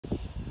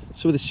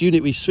So with this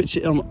unit, we switch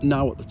it on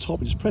now at the top.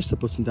 We just press the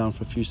button down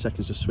for a few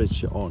seconds to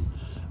switch it on.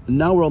 And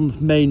now we're on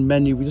the main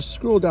menu. We just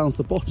scroll down to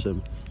the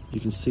bottom. You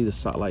can see the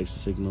satellite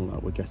signal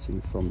that we're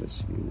getting from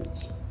this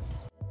unit.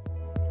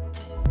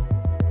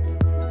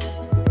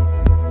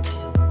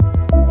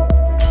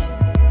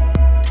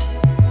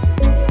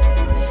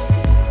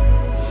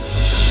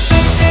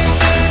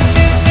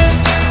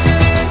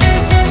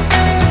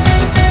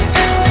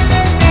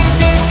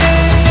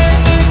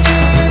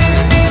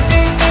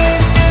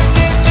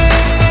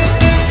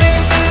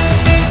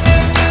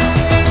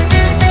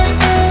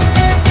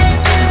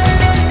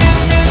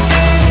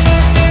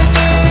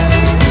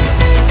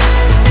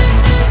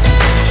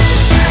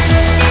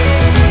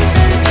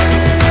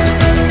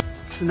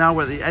 So now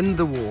we're at the end of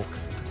the walk.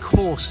 The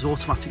course has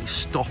automatically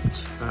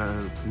stopped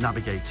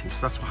navigating.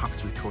 So that's what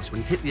happens with the course. When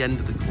you hit the end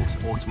of the course,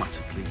 it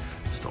automatically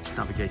stops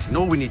navigating. And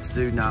all we need to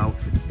do now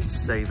is to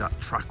save that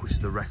track, which is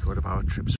the record of our trips.